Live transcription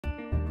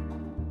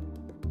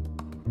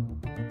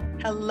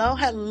Hello,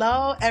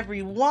 hello,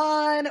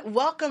 everyone.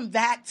 Welcome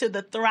back to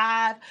the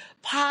Thrive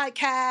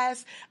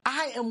podcast.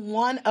 I am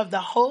one of the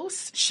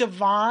hosts,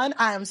 Chavon.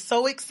 I am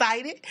so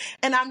excited.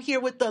 And I'm here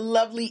with the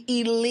lovely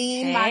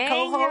Eilene, my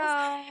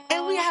co-host.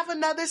 And we have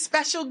another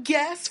special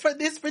guest for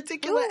this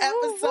particular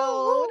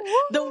episode,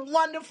 the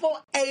wonderful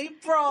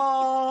April.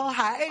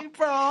 Hi,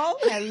 April.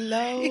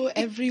 Hello,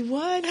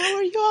 everyone. How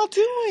are you all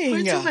doing?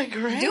 We're doing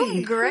great.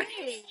 Doing great.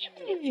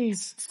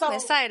 So, I'm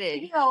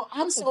excited.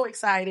 I'm so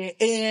excited.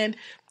 And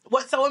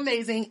what's so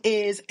amazing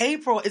is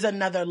April is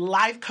another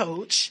life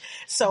coach.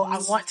 So I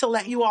want to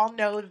let you all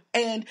know.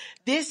 And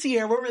this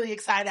year, we're really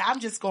excited. I'm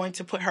just going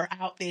to put her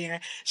out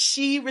there.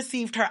 She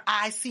received her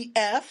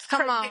ICF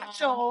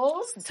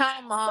credentials.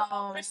 Come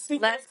on. So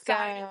Let's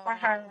go. For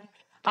her.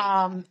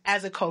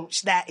 As a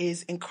coach, that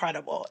is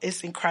incredible.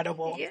 It's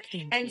incredible.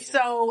 Yeah. And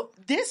so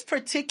this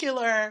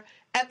particular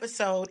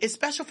episode is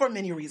special for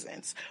many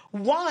reasons.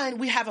 One,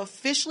 we have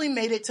officially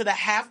made it to the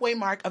halfway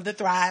mark of the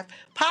Thrive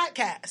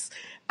podcast.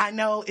 I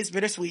know it's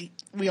bittersweet.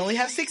 We only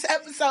have 6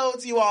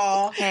 episodes, you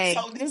all. Hey.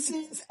 So this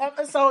is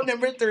episode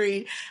number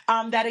 3.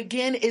 That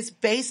again is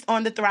based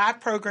on the Thrive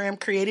program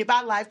created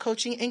by life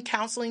coaching and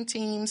counseling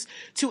teams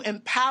to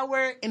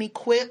empower and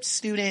equip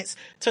students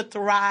to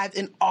thrive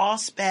in all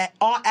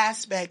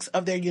aspects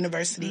of their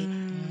university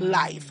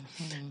life.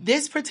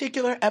 This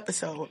particular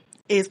episode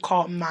is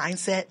called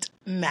Mindset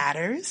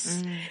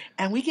Matters,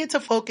 and we get to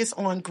focus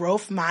on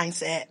growth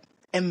mindset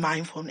and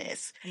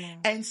mindfulness.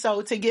 And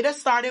so to get us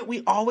started,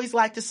 we always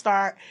like to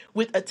start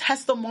with a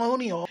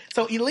testimonial.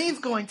 So Eileen's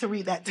going to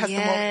read that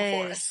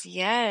testimonial for us.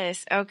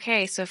 Yes.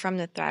 Okay. So from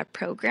the Thrive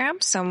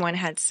program, someone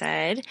had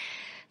said,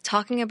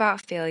 talking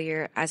about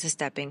failure as a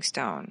stepping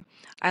stone.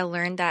 I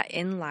learned that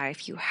in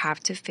life, you have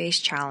to face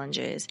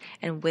challenges,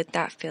 and with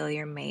that,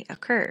 failure may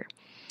occur.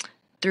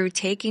 Through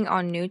taking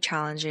on new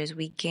challenges,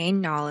 we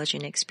gain knowledge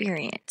and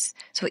experience.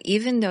 So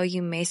even though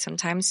you may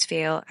sometimes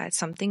fail at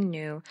something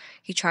new,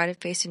 you try to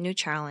face a new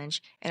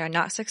challenge and are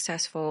not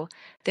successful,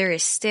 there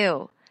is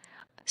still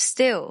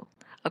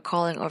a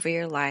calling over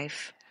your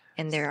life,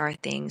 and there are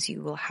things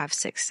you will have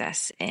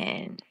success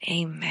in.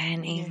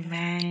 Amen.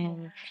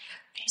 Amen.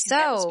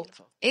 So,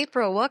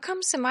 April, what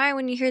comes to mind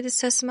when you hear this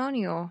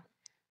testimonial?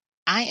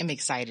 I am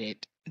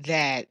excited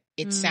that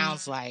it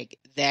sounds like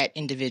that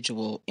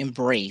individual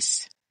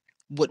embraced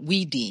what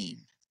we deem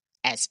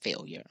as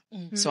failure.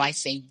 So I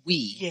say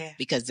we,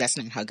 because that's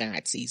not how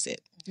God sees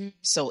it.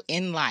 So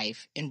in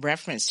life, in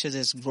reference to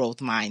this growth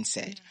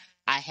mindset,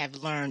 I have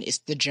learned it's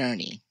the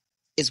journey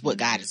is what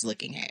God is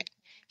looking at.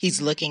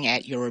 He's looking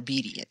at your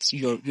obedience,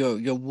 your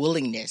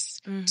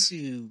willingness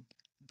to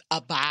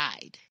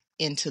abide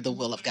into the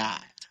will of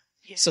God.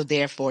 So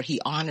therefore, he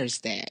honors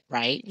that,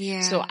 right?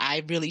 Yeah. So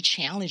I really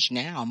challenge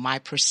now my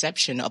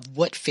perception of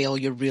what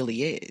failure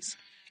really is.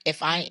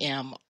 If I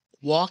am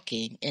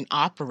walking and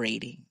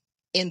operating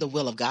in the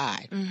will of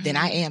God, then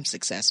I am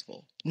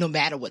successful, no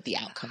matter what the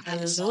outcome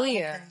is.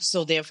 Hallelujah.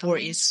 So therefore,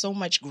 it's so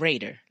much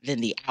greater than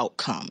the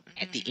outcome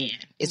at the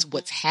end. It's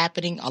what's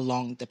happening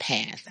along the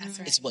path.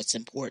 It's what's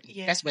important.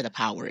 That's where the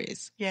power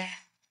is. Yeah.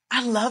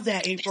 I love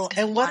that, April.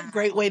 And what a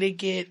great way to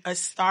get us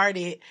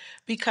started,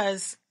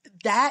 because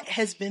that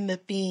has been the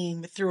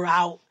theme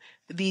throughout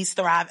these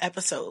Thrive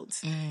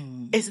episodes,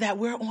 is that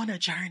we're on a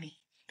journey.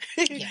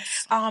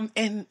 Yes.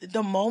 And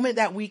the moment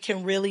that we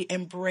can really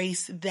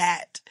embrace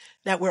that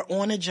we're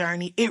on a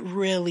journey, it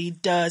really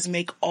does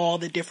make all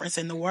the difference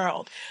in the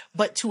world.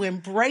 But to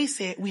embrace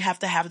it, we have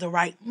to have the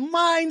right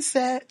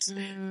mindset.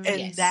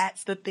 And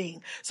that's the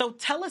thing. So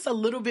tell us a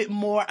little bit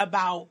more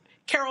about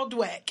Carol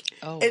Dweck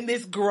and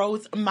this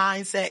growth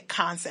mindset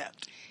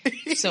concept.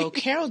 So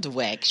Carol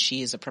Dweck,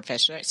 she is a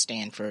professor at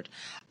Stanford,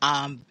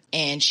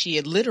 and she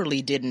had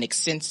literally did an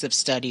extensive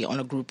study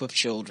on a group of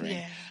children.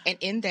 Yeah. And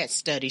in that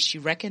study, she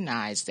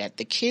recognized that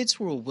the kids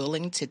who were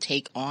willing to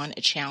take on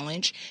a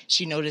challenge,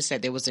 she noticed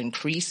that there was an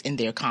increase in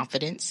their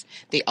confidence.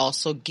 They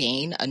also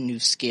gained a new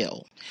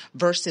skill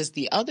versus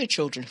the other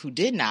children who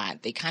did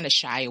not. They kind of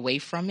shy away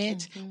from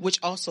it, which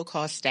also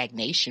caused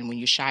stagnation when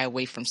you shy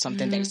away from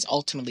something that is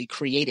ultimately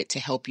created to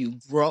help you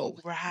grow.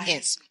 Right.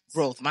 Hence,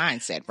 growth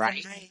mindset,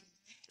 right?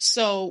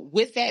 So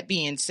with that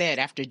being said,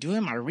 after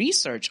doing my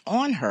research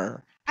on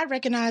her, I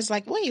recognized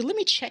like, wait, let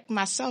me check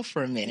myself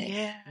for a minute.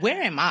 Yeah.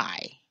 Where am I?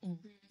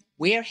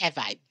 Where have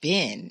I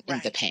been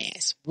in the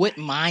past? What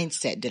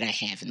mindset did I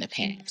have in the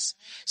past?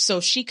 So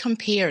she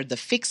compared the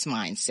fixed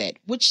mindset,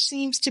 which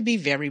seems to be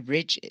very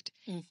rigid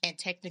and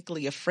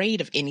technically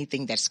afraid of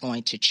anything that's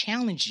going to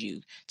challenge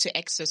you to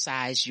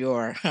exercise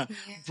your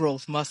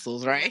growth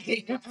muscles,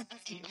 right?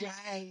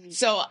 Right.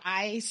 So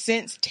I,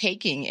 since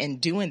taking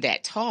and doing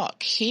that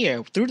talk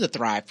here through the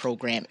Thrive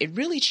program, it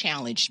really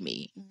challenged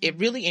me. It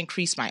really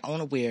increased my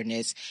own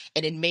awareness,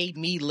 and it made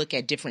me look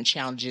at different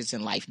challenges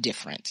in life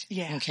different.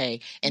 Yeah. Okay.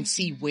 And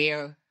see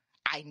where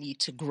I need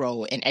to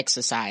grow and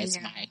exercise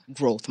my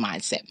growth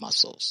mindset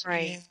muscles.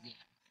 Right.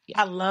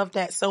 I love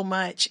that so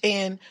much.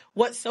 And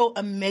what's so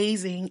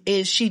amazing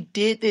is she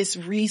did this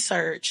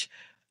research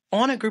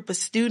on a group of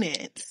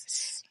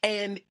students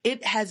And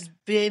it has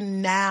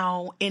been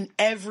now in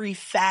every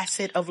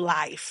facet of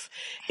life.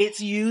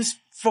 It's used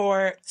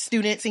for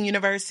students in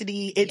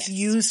university. It's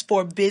used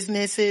for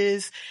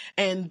businesses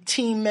and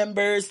team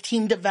members,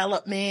 team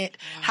development.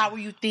 How are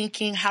you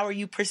thinking? How are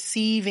you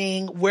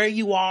perceiving where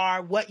you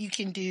are, what you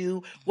can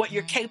do, what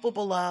you're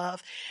capable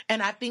of?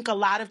 And I think a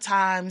lot of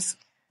times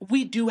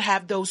we do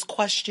have those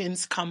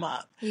questions come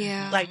up.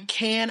 Yeah. Like,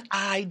 can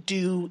I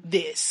do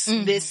this?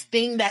 This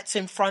thing that's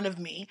in front of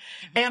me?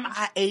 Am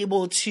I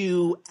able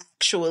to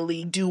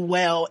actually do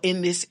well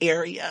in this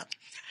area?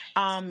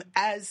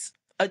 As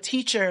a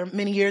teacher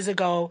many years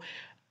ago,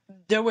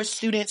 there were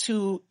students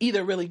who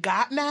either really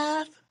got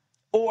math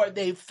or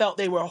they felt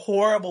they were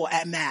horrible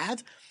at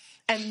math.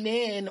 And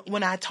then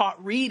when I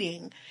taught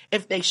reading,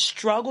 if they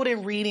struggled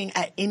in reading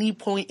at any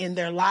point in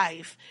their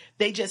life,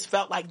 they just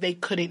felt like they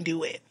couldn't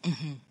do it.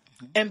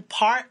 And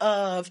part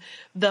of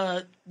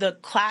the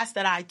class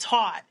that I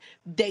taught,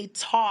 they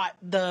taught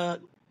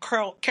the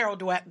Carol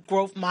Dweck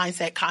growth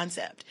mindset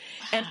concept.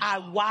 And I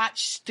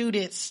watched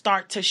students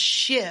start to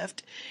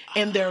shift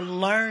in their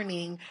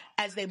learning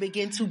as they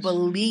begin to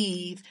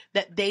believe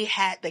that they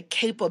had the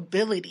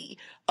capability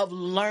of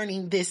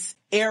learning this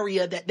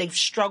area that they've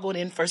struggled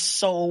in for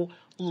so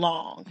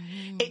long.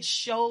 It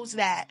shows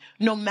that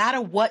no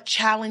matter what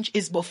challenge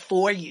is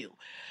before you,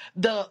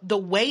 the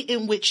way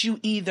in which you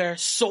either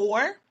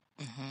soar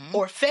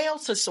or fail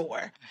to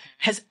soar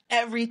has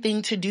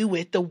everything to do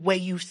with the way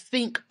you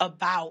think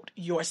about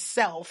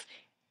yourself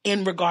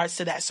in regards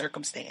to that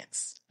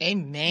circumstance.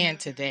 Amen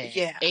to that.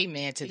 Yeah.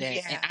 Amen to that.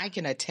 Yeah. And I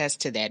can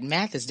attest to that.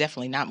 Math is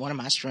definitely not one of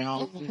my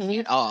strong suits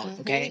at all.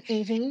 Okay.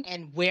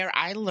 And where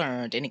I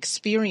learned and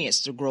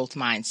experienced the growth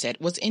mindset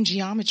was in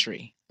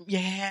geometry.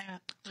 Yeah.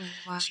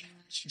 Wow.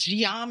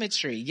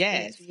 Geometry.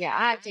 Yes. Yeah,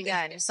 I did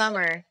that in the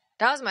summer.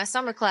 That was my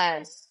summer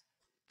class.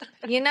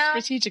 You know?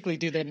 Strategically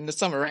do that in the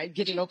summer, right?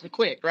 Get it over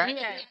quick, right?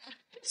 Yeah.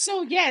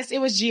 So yes, it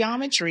was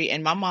geometry,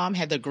 and my mom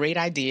had the great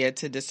idea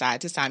to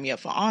decide to sign me up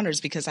for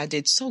honors because I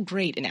did so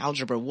great in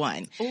Algebra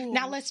 1. Ooh.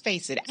 Now let's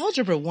face it,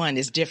 Algebra 1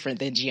 is different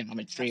than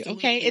geometry, Absolutely.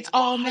 okay? It's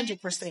all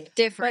 100%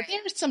 Different. But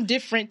there's some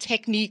different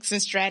techniques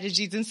and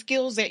strategies and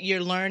skills that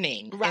you're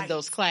learning in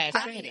those class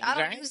I settings, don't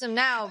right? use them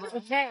now, but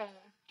okay.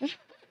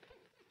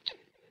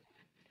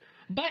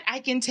 But I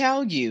can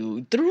tell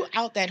you,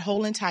 throughout that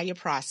whole entire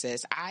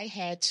process, I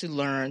had to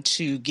learn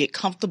to get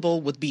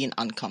comfortable with being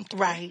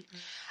uncomfortable. Right.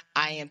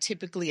 I am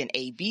typically an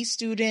A-B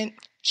student.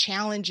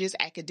 Challenges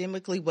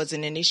academically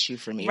wasn't an issue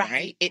for me,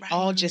 right? It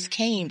all just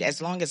came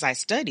as long as I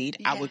studied,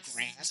 I would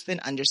grasp and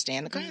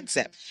understand the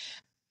concept.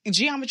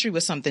 Geometry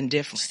was something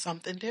different.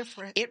 Something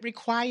different. It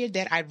required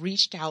that I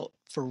reached out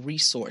for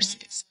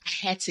resources.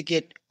 I had to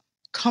get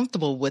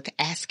comfortable with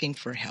asking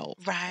for help.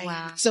 Right.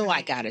 Wow. So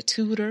I got a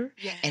tutor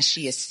and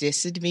she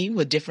assisted me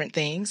with different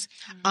things.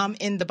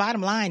 And the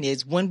bottom line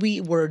is when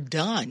we were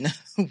done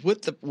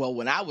with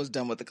when I was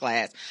done with the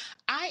class,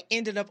 I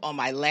ended up on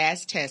my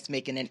last test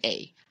making an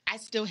A. I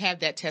still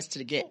have that test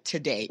to get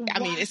today. I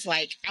mean, it's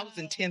like I was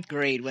in 10th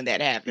grade when that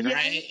happened,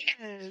 right?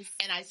 And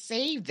I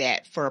saved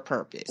that for a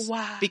purpose.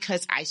 Wow.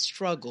 Because I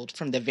struggled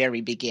from the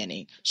very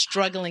beginning,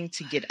 struggling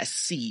to get a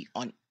C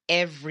on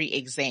every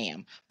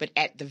exam. But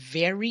at the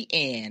very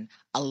end,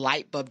 a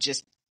light bulb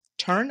just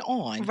turned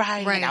on.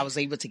 Right. And I was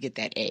able to get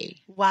that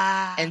A.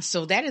 Wow. And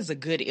so that is a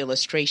good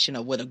illustration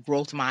of what a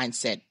growth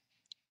mindset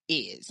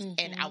is.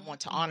 And I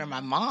want to honor my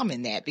mom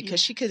in that because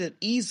she could have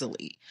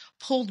easily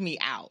pulled me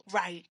out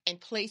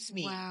and placed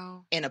me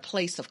in a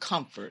place of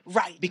comfort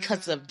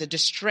because of the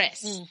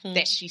distress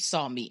that she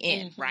saw me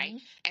in, right?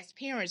 As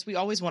parents, we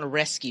always want to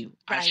rescue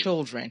our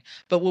children,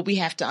 but what we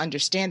have to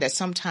understand that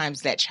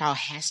sometimes that child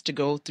has to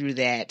go through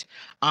that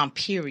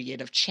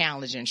period of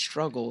challenge and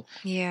struggle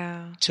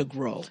to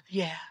grow.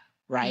 Yeah.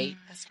 Right?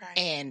 That's right.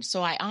 And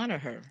so I honor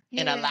her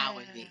in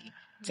allowing me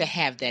to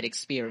have that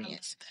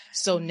experience.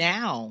 So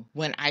now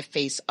when I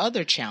face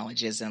other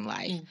challenges in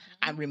life,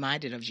 I'm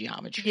reminded of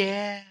geometry.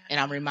 Yeah. And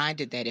I'm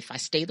reminded that if I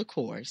stay the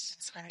course,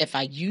 if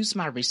I use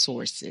my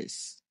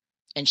resources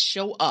and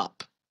show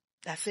up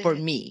for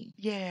me,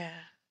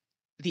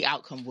 the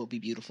outcome will be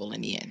beautiful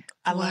in the end.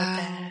 I love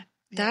that.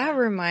 That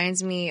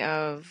reminds me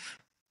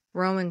of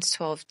Romans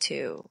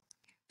 12:2.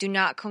 Do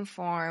not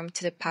conform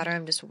to the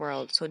pattern of this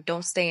world. So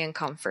don't stay in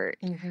comfort,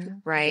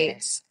 right?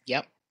 Yes.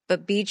 Yep.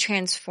 But be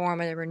transformed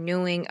by the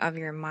renewing of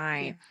your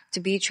mind.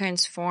 To be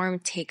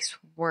transformed takes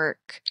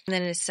work. And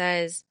then it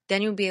says,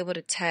 then you'll be able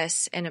to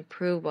test and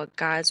approve what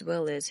God's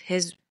will is,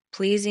 his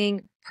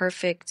pleasing,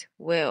 perfect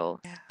will.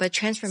 But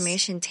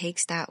transformation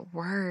takes that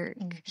work,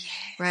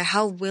 right?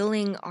 How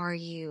willing are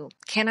you?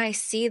 Can I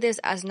see this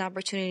as an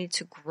opportunity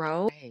to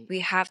grow? We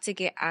have to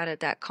get out of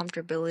that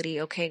comfortability.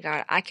 Okay,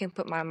 God, I can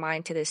put my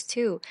mind to this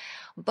too.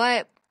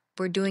 But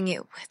we're doing it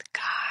with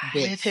God.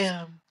 With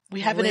him. We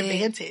have an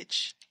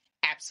advantage.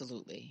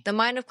 Absolutely. The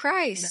mind of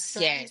Christ.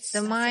 Yes.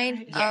 The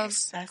mind of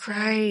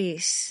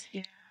Christ.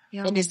 Yeah.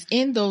 And it's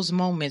in those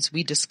moments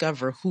we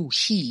discover who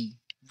he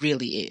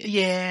really is.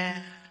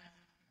 Yeah.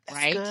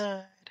 Right?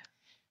 Good.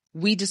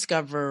 We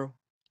discover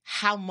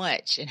how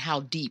much and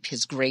how deep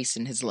his grace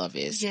and his love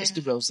is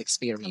through those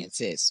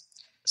experiences.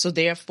 So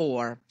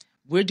therefore,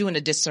 we're doing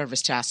a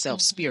disservice to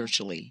ourselves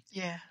spiritually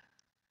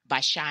by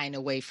shying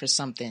away for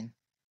something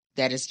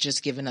that has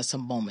just given us a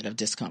moment of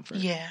discomfort.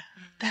 Yeah,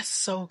 that's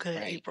so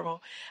good,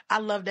 April. I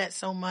love that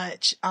so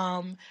much.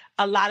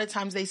 A lot of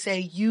times they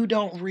say you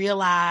don't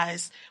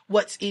realize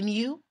what's in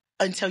you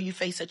until you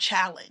face a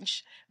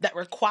challenge that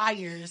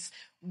requires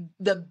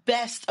the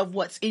best of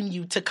what's in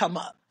you to come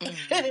up,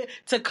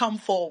 to come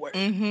forward,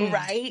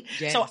 right?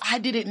 Yes. So I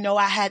didn't know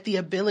I had the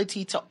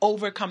ability to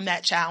overcome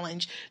that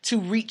challenge, to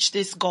reach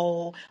this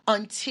goal,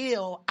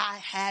 until I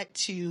had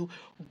to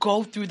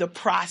go through the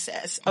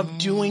process of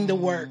doing the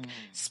work,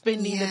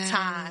 spending the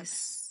time,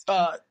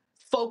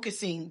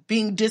 focusing,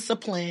 being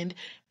disciplined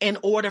in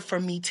order for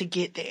me to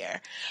get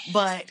there.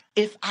 But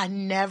if I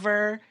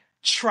never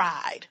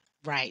tried,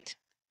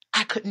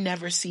 I could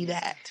never see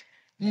that.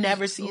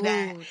 Never see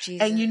that. Jesus.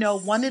 And you know,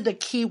 one of the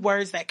key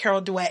words that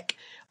Carol Dweck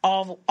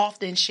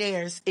often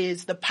shares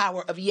is the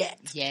power of yet.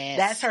 Yes.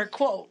 That's her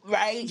quote,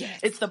 right? Yes.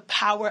 It's the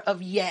power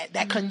of yet,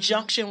 that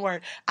conjunction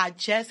word. I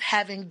just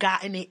haven't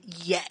gotten it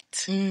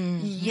yet.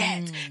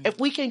 Yet. If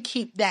we can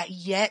keep that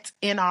yet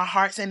in our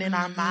hearts and in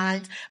our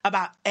minds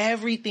about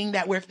everything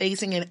that we're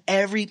facing and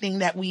everything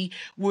that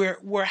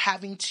we're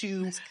having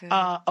to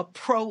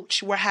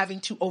approach, we're having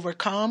to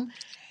overcome,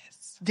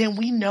 then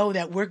we know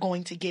that we're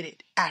going to get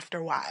it after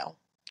a while.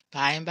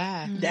 By and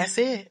by. That's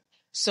it.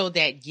 So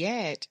that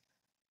yet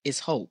is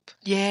hope.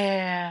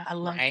 Yeah, I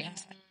love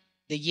that.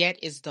 The yet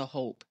is the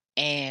hope.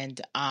 And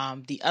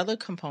the other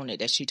component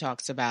that she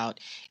talks about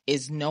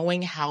is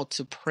knowing how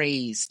to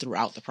praise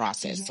throughout the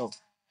process. Yes. So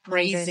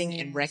praising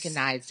and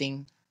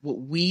recognizing what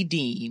we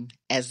deem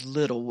as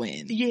little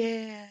wins.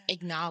 Yeah.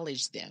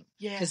 Acknowledge them.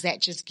 Yeah. Because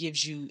that just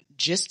gives you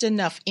just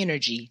enough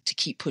energy to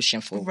keep pushing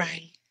forward.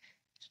 Right.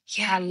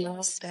 Yeah, I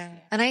love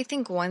that. And I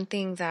think one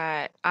thing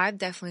that I've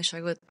definitely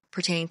struggled with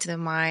pertaining to the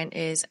mind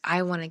is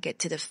I want to get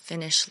to the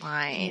finish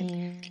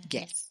line.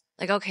 Yes.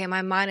 Like, okay,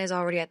 my mind is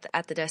already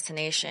at the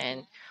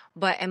destination,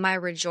 but am I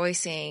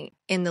rejoicing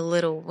in the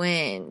little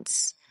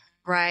wins?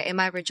 Right? Am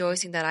I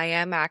rejoicing that I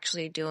am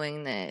actually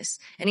doing this?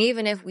 And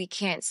even if we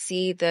can't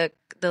see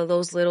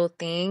those little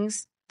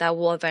things that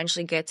will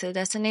eventually get to the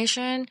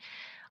destination,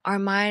 our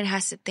mind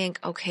has to think,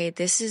 okay,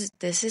 this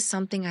is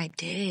something I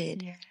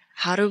did. Yeah.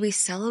 How do we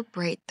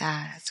celebrate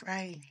that? That's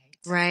right.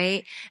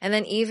 Right? And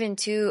then even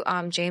too,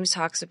 James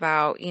talks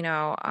about,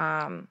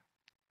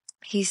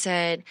 he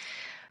said,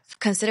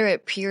 consider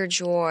it pure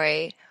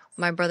joy,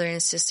 my brothers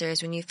and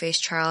sisters, when you face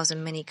trials of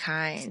many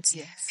kinds.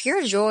 Yes.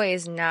 Pure joy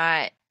is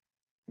not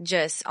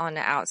just on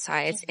the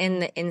outside. It's in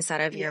the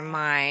inside of your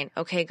mind.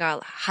 Okay,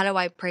 God, how do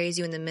I praise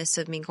you in the midst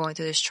of me going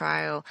through this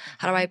trial?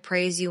 How do I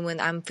praise you when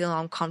I'm feeling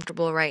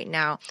uncomfortable right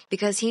now?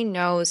 Because he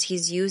knows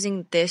he's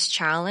using this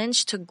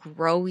challenge to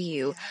grow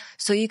you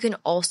so you can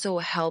also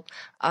help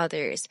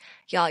others.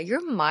 Y'all,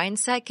 your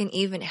mindset can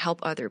even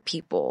help other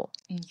people.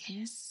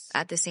 Yes.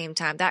 At the same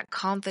time, that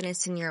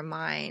confidence in your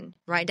mind,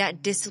 right?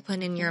 That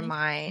discipline in your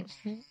mind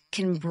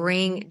can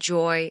bring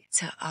joy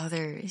to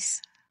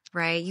others.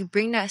 Right? You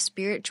bring that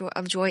spirit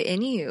of joy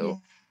in you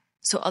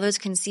so others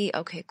can see,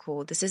 okay,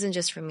 cool. This isn't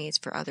just for me. It's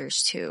for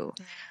others too.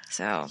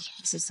 So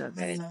this is so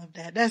good. I love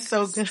that. That's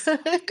so good.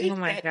 Oh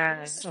my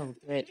God. So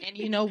good. And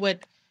you know what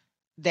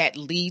that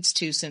leads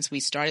to, since we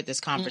started this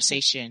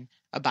conversation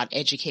about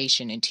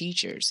education and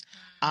teachers,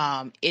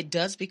 it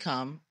does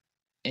become,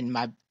 in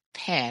my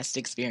past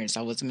experience,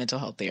 I was a mental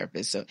health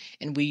therapist.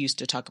 And we used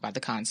to talk about the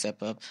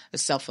concept of a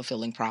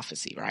self-fulfilling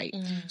prophecy, right?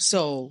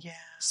 So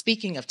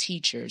speaking of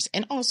teachers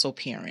and also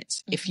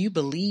parents, if you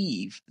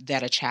believe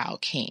that a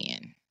child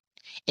can,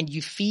 and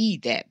you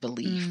feed that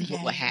belief,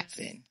 what will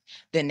happen?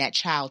 Then that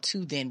child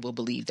too then will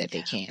believe that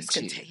they can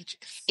too. Contagious.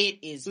 It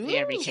is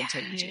very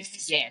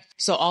contagious. Yes.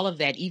 So all of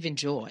that, even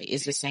joy,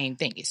 is the same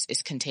thing.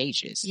 It's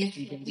contagious. If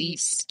we believe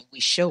it, we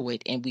show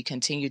it, and we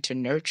continue to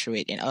nurture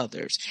it in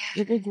others,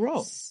 it will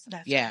grow.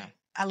 That's right.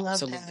 I love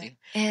Absolutely.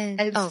 that.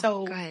 And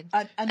so go ahead.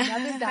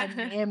 Another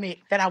dynamic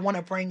that I want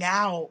to bring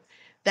out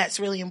that's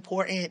really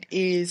important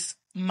is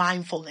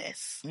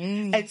mindfulness.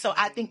 And so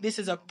I think this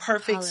is a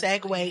perfect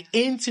segue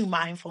into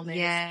mindfulness.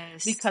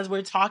 Yes. Because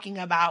we're talking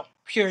about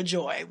pure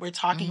joy. We're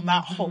talking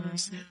about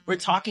hopes. We're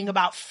talking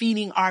about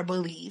feeding our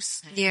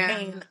beliefs. Yeah.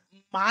 And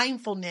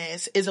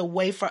mindfulness is a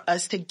way for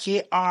us to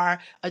get our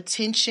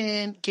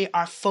attention, get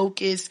our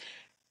focus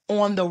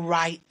on the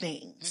right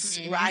things,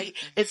 right?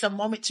 It's a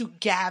moment to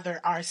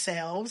gather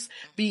ourselves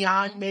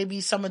beyond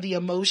maybe some of the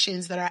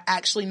emotions that are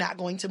actually not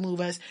going to move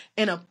us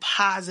in a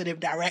positive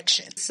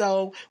direction.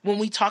 So when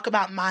we talk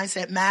about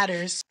mindset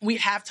matters, we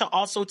have to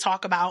also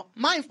talk about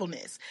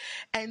mindfulness.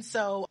 And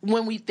so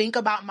when we think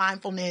about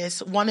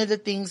mindfulness, one of the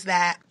things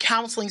that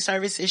counseling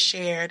services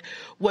shared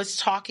was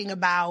talking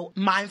about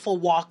mindful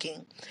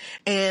walking.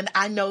 And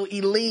I know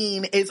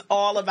Eilene is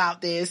all about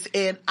this,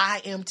 and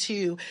I am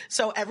too.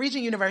 So at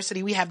Regent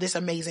University, we have this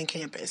amazing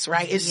campus,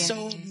 right? It's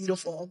so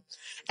beautiful.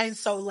 And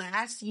so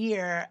last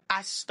year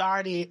I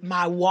started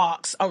my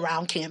walks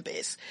around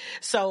campus.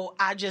 So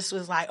I just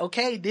was like,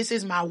 okay, this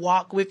is my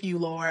walk with you,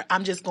 Lord.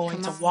 I'm just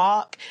going to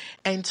walk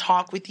and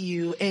talk with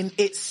you. And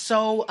it's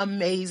so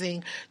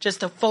amazing just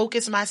to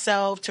focus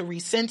myself, to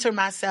recenter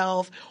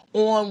myself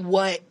on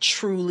what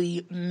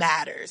truly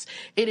matters.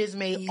 It has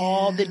made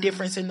all the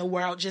difference in the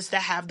world just to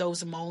have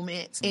those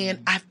moments.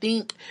 And I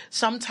think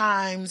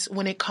sometimes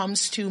when it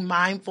comes to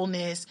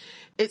mindfulness,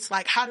 it's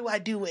like, how do I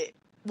do it?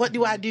 What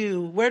do I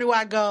do? Where do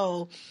I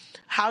go?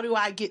 How do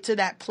I get to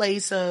that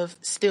place of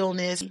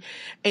stillness?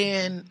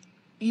 And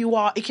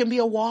it can be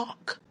a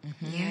walk.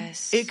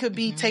 Yes. It could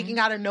be taking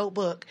out a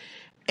notebook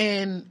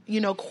and,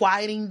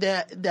 quieting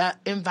the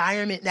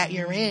environment that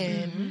you're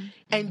in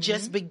and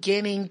just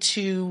beginning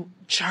to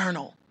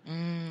journal,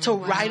 to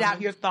write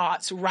out your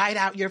thoughts, write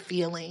out your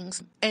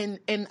feelings. And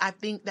I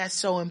think that's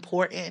so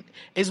important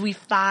is we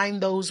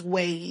find those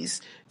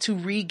ways to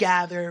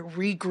regather,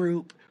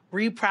 regroup,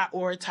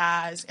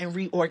 reprioritize, and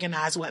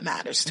reorganize what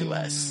matters to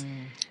us.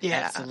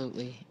 Yeah.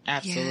 Absolutely.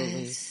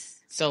 Yes.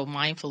 So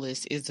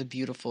mindfulness is a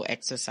beautiful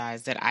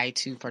exercise that I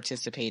too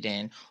participate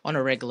in on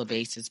a regular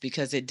basis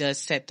because it does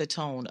set the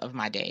tone of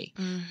my day.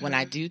 When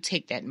I do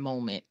take that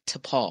moment to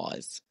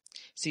pause.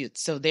 See,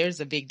 so there's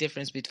a big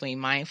difference between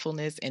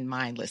mindfulness and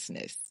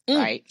mindlessness,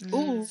 right?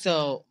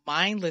 So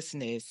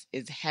mindlessness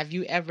is, have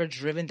you ever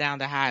driven down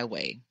the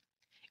highway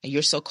and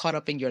you're so caught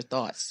up in your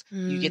thoughts,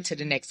 you get to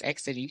the next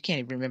exit and you can't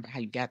even remember how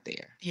you got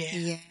there.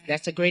 Yeah.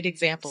 That's a great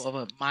example of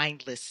what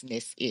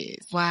mindlessness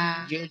is.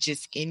 Wow. You're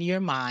just in your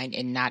mind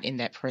and not in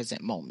that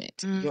present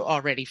moment. You're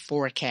already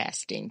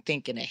forecasting,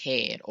 thinking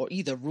ahead, or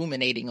either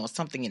ruminating on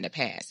something in the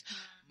past.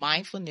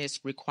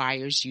 Mindfulness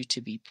requires you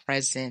to be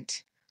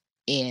present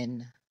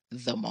in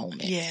the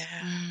moment. Yeah.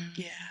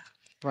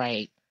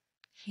 Right.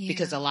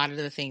 Because a lot of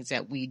the things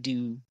that we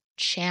do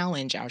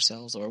challenge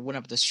ourselves, or one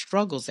of the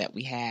struggles that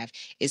we have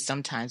is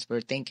sometimes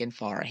we're thinking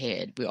far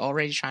ahead. We're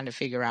already trying to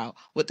figure out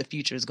what the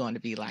future is going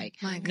to be like.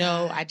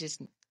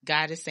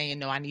 God is saying,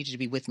 no, I need you to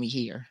be with me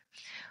here.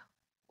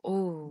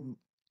 Oh,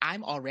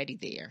 I'm already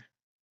there.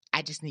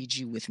 I just need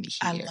you with me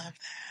here. I love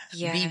that.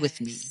 Yes. Be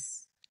with me.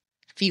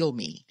 Feel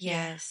me.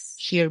 Yes.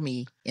 Hear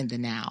me in the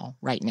now,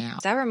 right now.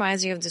 That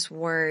reminds me of this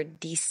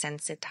word,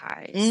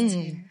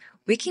 desensitized.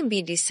 We can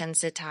be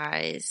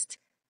desensitized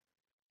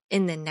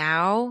in the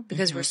now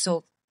because we're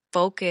so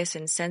focused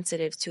and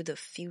sensitive to the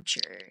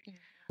future.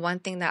 One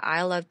thing that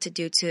I love to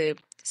do to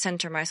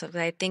center myself,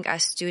 because I think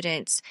as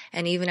students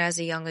and even as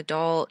a young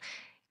adult,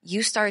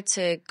 you start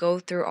to go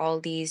through all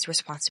these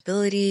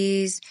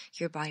responsibilities.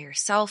 You're by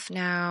yourself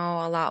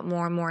now, a lot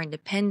more and more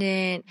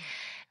independent,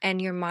 and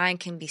your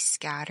mind can be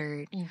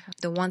scattered.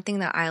 The one thing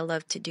that I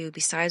love to do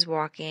besides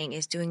walking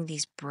is doing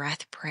these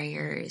breath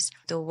prayers.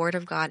 The Word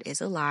of God is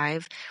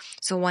alive.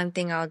 So one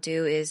thing I'll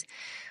do is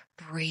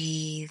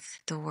breathe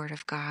the Word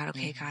of God.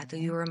 Okay, God,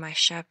 you are my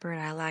shepherd.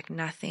 I lack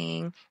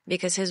nothing,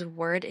 because His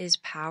Word is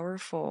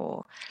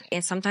powerful.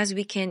 And sometimes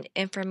we can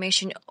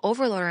information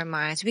overload our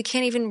minds. We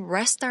can't even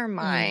rest our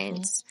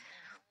minds.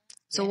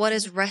 So what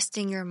does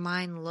resting your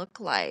mind look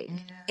like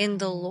in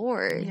the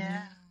Lord?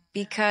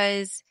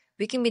 Because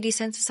we can be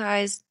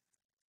desensitized,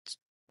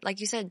 like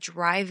you said,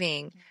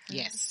 driving.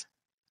 Yes.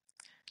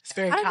 It's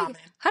very common.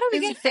 How do we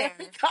get there?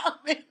 Very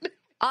common.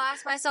 I'll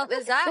ask myself,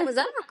 was that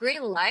a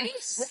green light?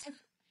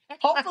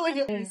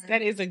 Hopefully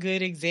that is a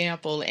good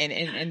example.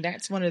 And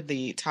that's one of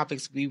the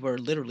topics we were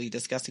literally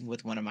discussing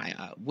with one of my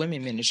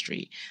women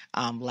ministry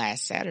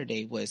last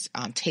Saturday was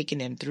taking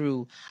them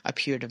through a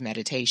period of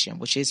meditation,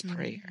 which is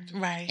prayer.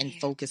 Right. And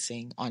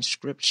focusing on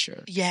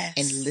scripture. Yes.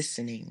 And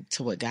listening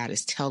to what God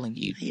is telling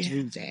you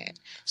through that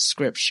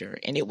scripture.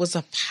 And it was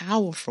a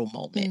powerful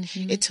moment.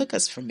 It took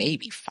us for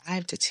maybe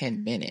 5 to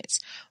 10 minutes,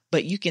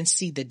 but you can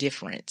see the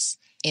difference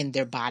in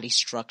their body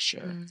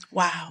structure.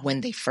 Wow.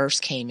 When they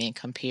first came in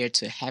compared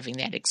to having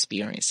that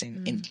experience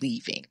and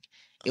leaving.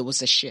 It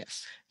was a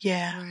shift.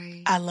 Yeah.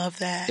 Right. I love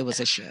that. It was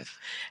a shift.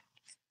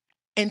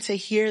 And to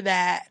hear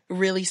that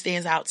really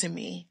stands out to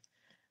me,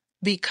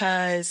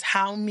 because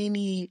how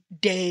many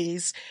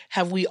days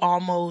have we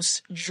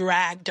almost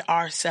dragged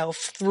ourselves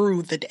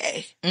through the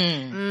day?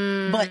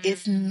 But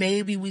if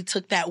maybe we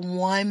took that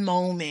one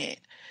moment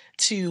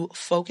to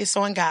focus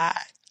on God,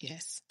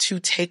 to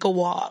take a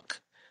walk,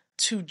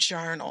 to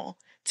journal,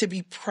 to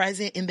be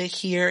present in the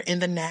here, in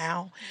the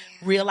now,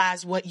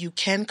 realize what you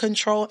can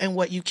control and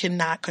what you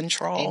cannot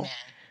control.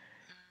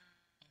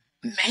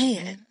 Amen.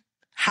 Man,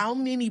 how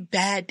many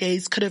bad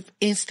days could have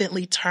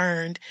instantly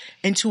turned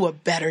into a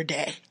better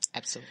day?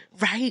 Absolutely.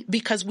 Right?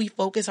 Because we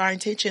focus our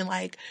intention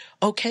like,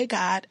 okay,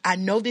 God, I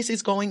know this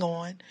is going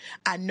on.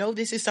 I know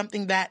this is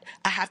something that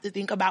I have to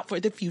think about for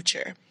the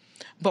future.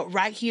 But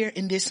right here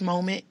in this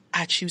moment,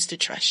 I choose to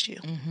trust you.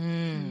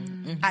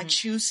 I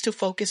choose to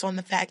focus on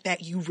the fact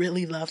that you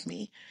really love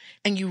me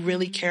and you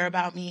really care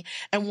about me.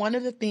 And one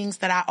of the things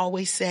that I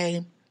always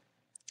say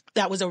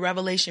that was a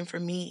revelation for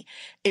me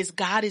is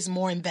God is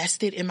more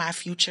invested in my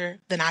future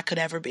than I could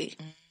ever be.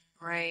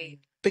 Right.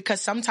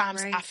 Because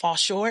sometimes I fall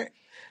short.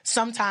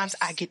 Sometimes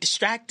I get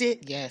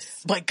distracted.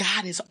 Yes. But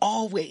God is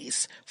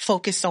always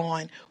focused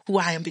on who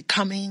I am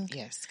becoming.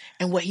 Yes.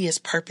 And what he has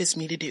purposed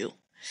me to do.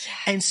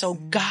 And so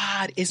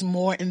God is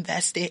more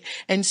invested.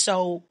 And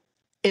so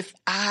if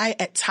I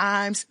at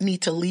times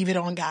need to leave it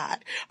on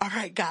God, all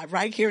right, God,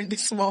 right here in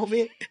this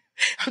moment,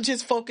 I'm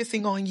just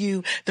focusing on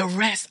you. The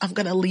rest I'm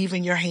going to leave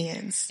in your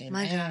hands.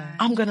 My God.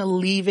 I'm going to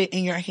leave it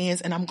in your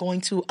hands, and I'm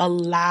going to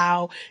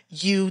allow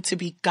you to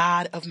be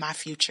God of my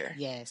future.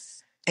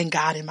 Yes. And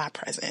God in my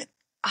present.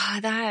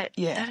 That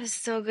is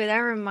so good. That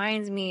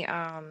reminds me,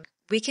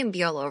 we can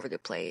be all over the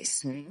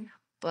place,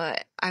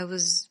 but I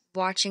was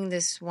watching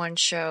this one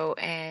show,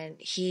 and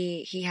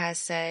he has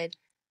said,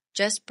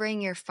 just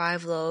bring your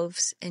 5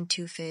 loaves and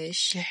 2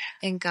 fish,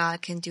 and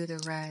God can do the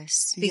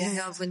rest. Speaking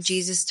of when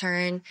Jesus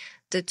turned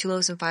the 2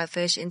 loaves and 5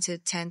 fish into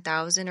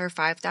 10,000 or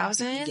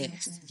 5,000.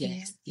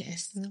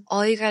 Yes.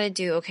 All you gotta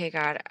do, okay,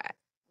 God,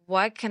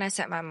 what can I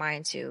set my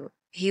mind to?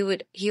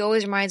 He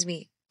always reminds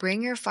me,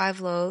 bring your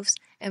 5 loaves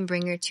and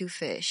bring your 2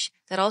 fish.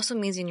 That also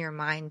means in your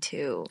mind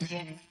too.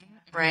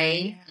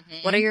 Right?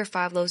 What are your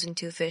 5 loaves and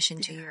 2 fish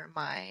into your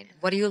mind?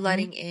 What are you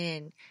letting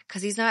in?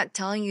 Because he's not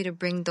telling you to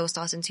bring those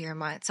thoughts into your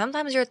mind.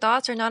 Sometimes your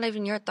thoughts are not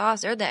even your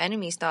thoughts. They're the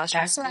enemy's thoughts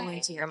going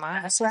into your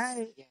mind. That's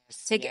right.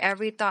 Take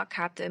every thought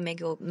captive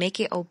and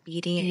make it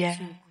obedient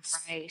to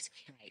Christ.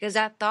 Because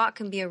that thought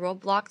can be a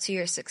roadblock to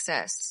your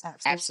success.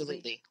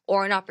 Absolutely.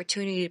 Or an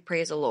opportunity to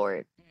praise the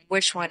Lord.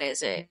 Which one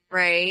is it?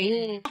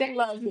 Right? I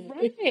love it.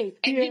 Right.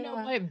 And you know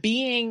what?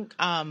 Being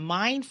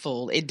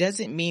mindful, it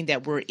doesn't mean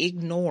that we're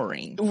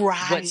ignoring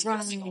what's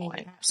going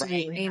on.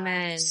 Absolutely. Right?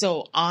 Amen.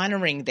 So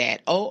honoring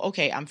that,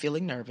 okay, I'm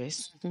feeling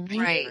nervous.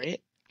 Right.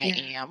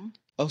 I am.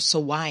 Oh, so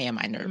why am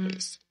I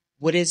nervous?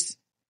 What is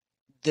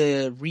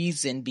the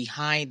reason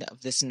behind of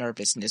this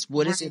nervousness?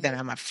 What is it that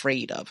I'm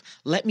afraid of?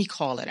 Let me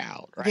call it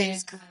out. Right.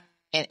 Yes.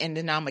 And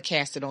then I'm going to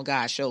cast it on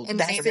God's shoulders. And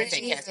That's that's I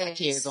cast my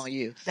cares on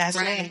you. That's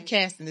I'm right.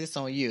 casting this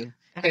on you.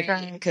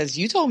 Right. Because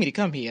you told me to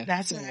come here.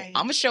 That's so right.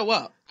 I'm going to show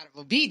up out of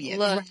obedience.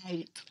 Look.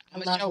 Right.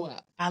 I'm going to show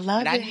up. I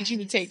love but it. I need you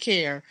to take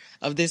care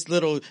of this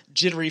little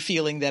jittery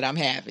feeling that I'm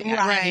having.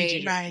 I need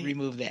you to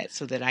remove that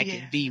so that I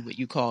can be what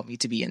you called me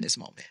to be in this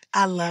moment.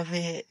 I love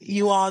it.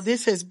 You all,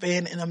 this has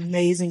been an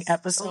amazing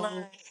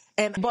episode.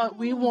 But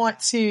we want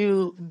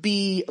to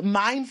be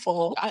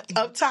mindful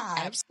of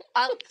time.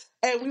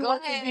 And we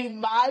want to be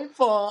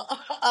mindful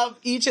of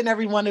each and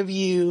every one of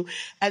you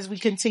as we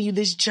continue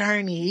this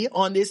journey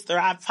on this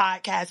Thrive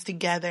podcast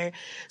together.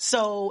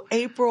 So,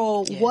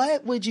 April,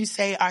 what would you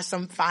say are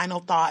some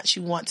final thoughts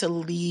you want to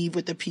leave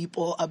with the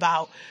people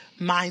about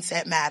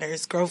mindset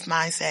matters, growth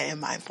mindset, and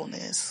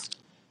mindfulness?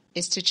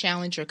 It's to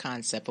challenge your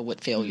concept of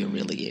what failure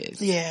really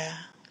is. Yeah.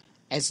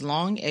 As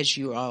long as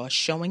you are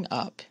showing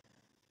up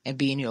and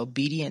being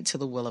obedient to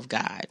the will of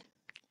God,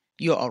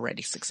 you're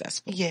already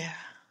successful. Yeah.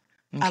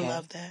 Okay? I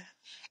love that.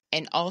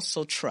 And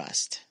also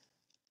trust.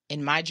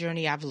 In my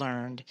journey, I've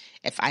learned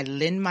if I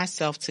lend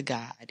myself to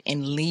God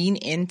and lean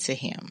into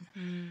him,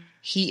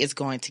 he is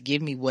going to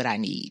give me what I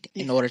need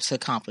in order to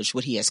accomplish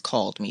what he has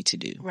called me to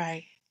do.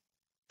 Right.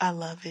 I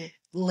love it.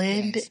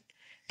 Lend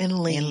and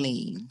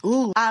lean.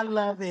 Ooh, I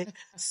love it.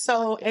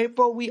 So,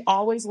 April, we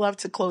always love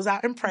to close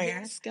out in prayer.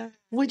 Yes, God.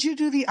 Would you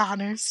do the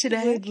honors today?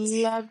 I would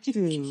love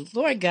to.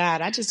 Lord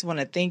God, I just want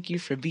to thank you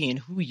for being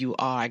who you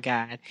are,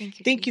 God.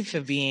 Thank you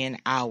for being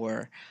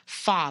our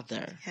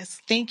Father.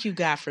 Yes. Thank you,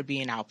 God, for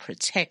being our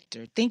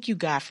protector. Thank you,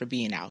 God, for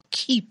being our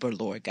keeper,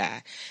 Lord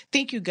God.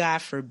 Thank you,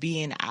 God, for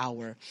being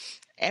our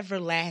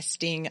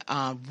everlasting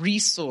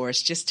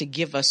resource just to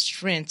give us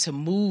strength to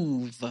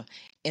move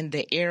in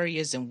the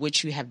areas in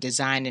which you have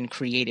designed and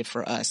created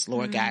for us,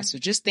 Lord God. So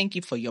just thank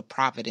you for your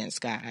providence,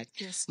 God.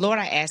 Yes. Lord,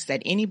 I ask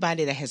that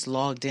anybody that has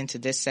logged into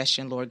this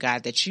session, Lord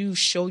God, that you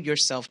show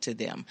yourself to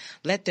them.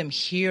 Let them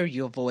hear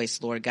your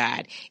voice, Lord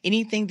God.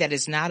 Anything that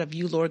is not of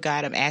you, Lord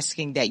God, I'm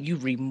asking that you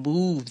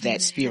remove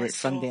that spirit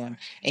from them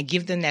and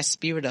give them that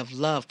spirit of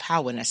love,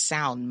 power, and a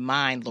sound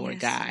mind, Lord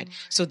God,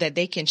 so that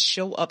they can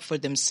show up for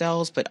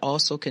themselves, but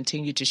also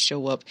continue to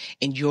show up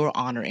in your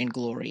honor and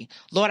glory.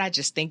 Lord, I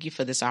just thank you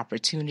for this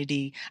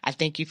opportunity. I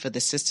thank you for the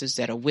sisters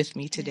that are with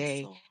me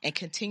today and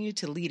continue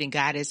to lead and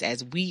guide us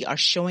as we are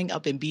showing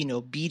up and being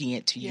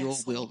obedient to your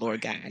will,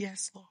 Lord God.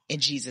 Yes, Lord. In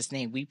Jesus'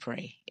 name we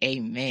pray.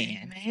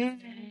 Amen.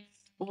 Amen.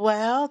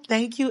 Well,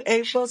 thank you,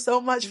 April,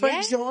 so much for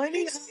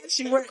joining us.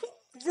 You were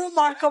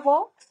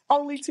remarkable,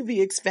 only to be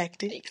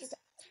expected.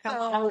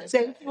 So,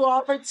 thank you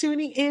all for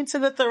tuning in to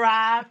the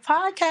Thrive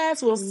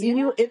podcast. We'll see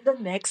you in the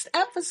next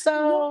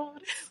episode.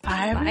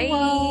 Bye,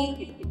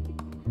 everyone.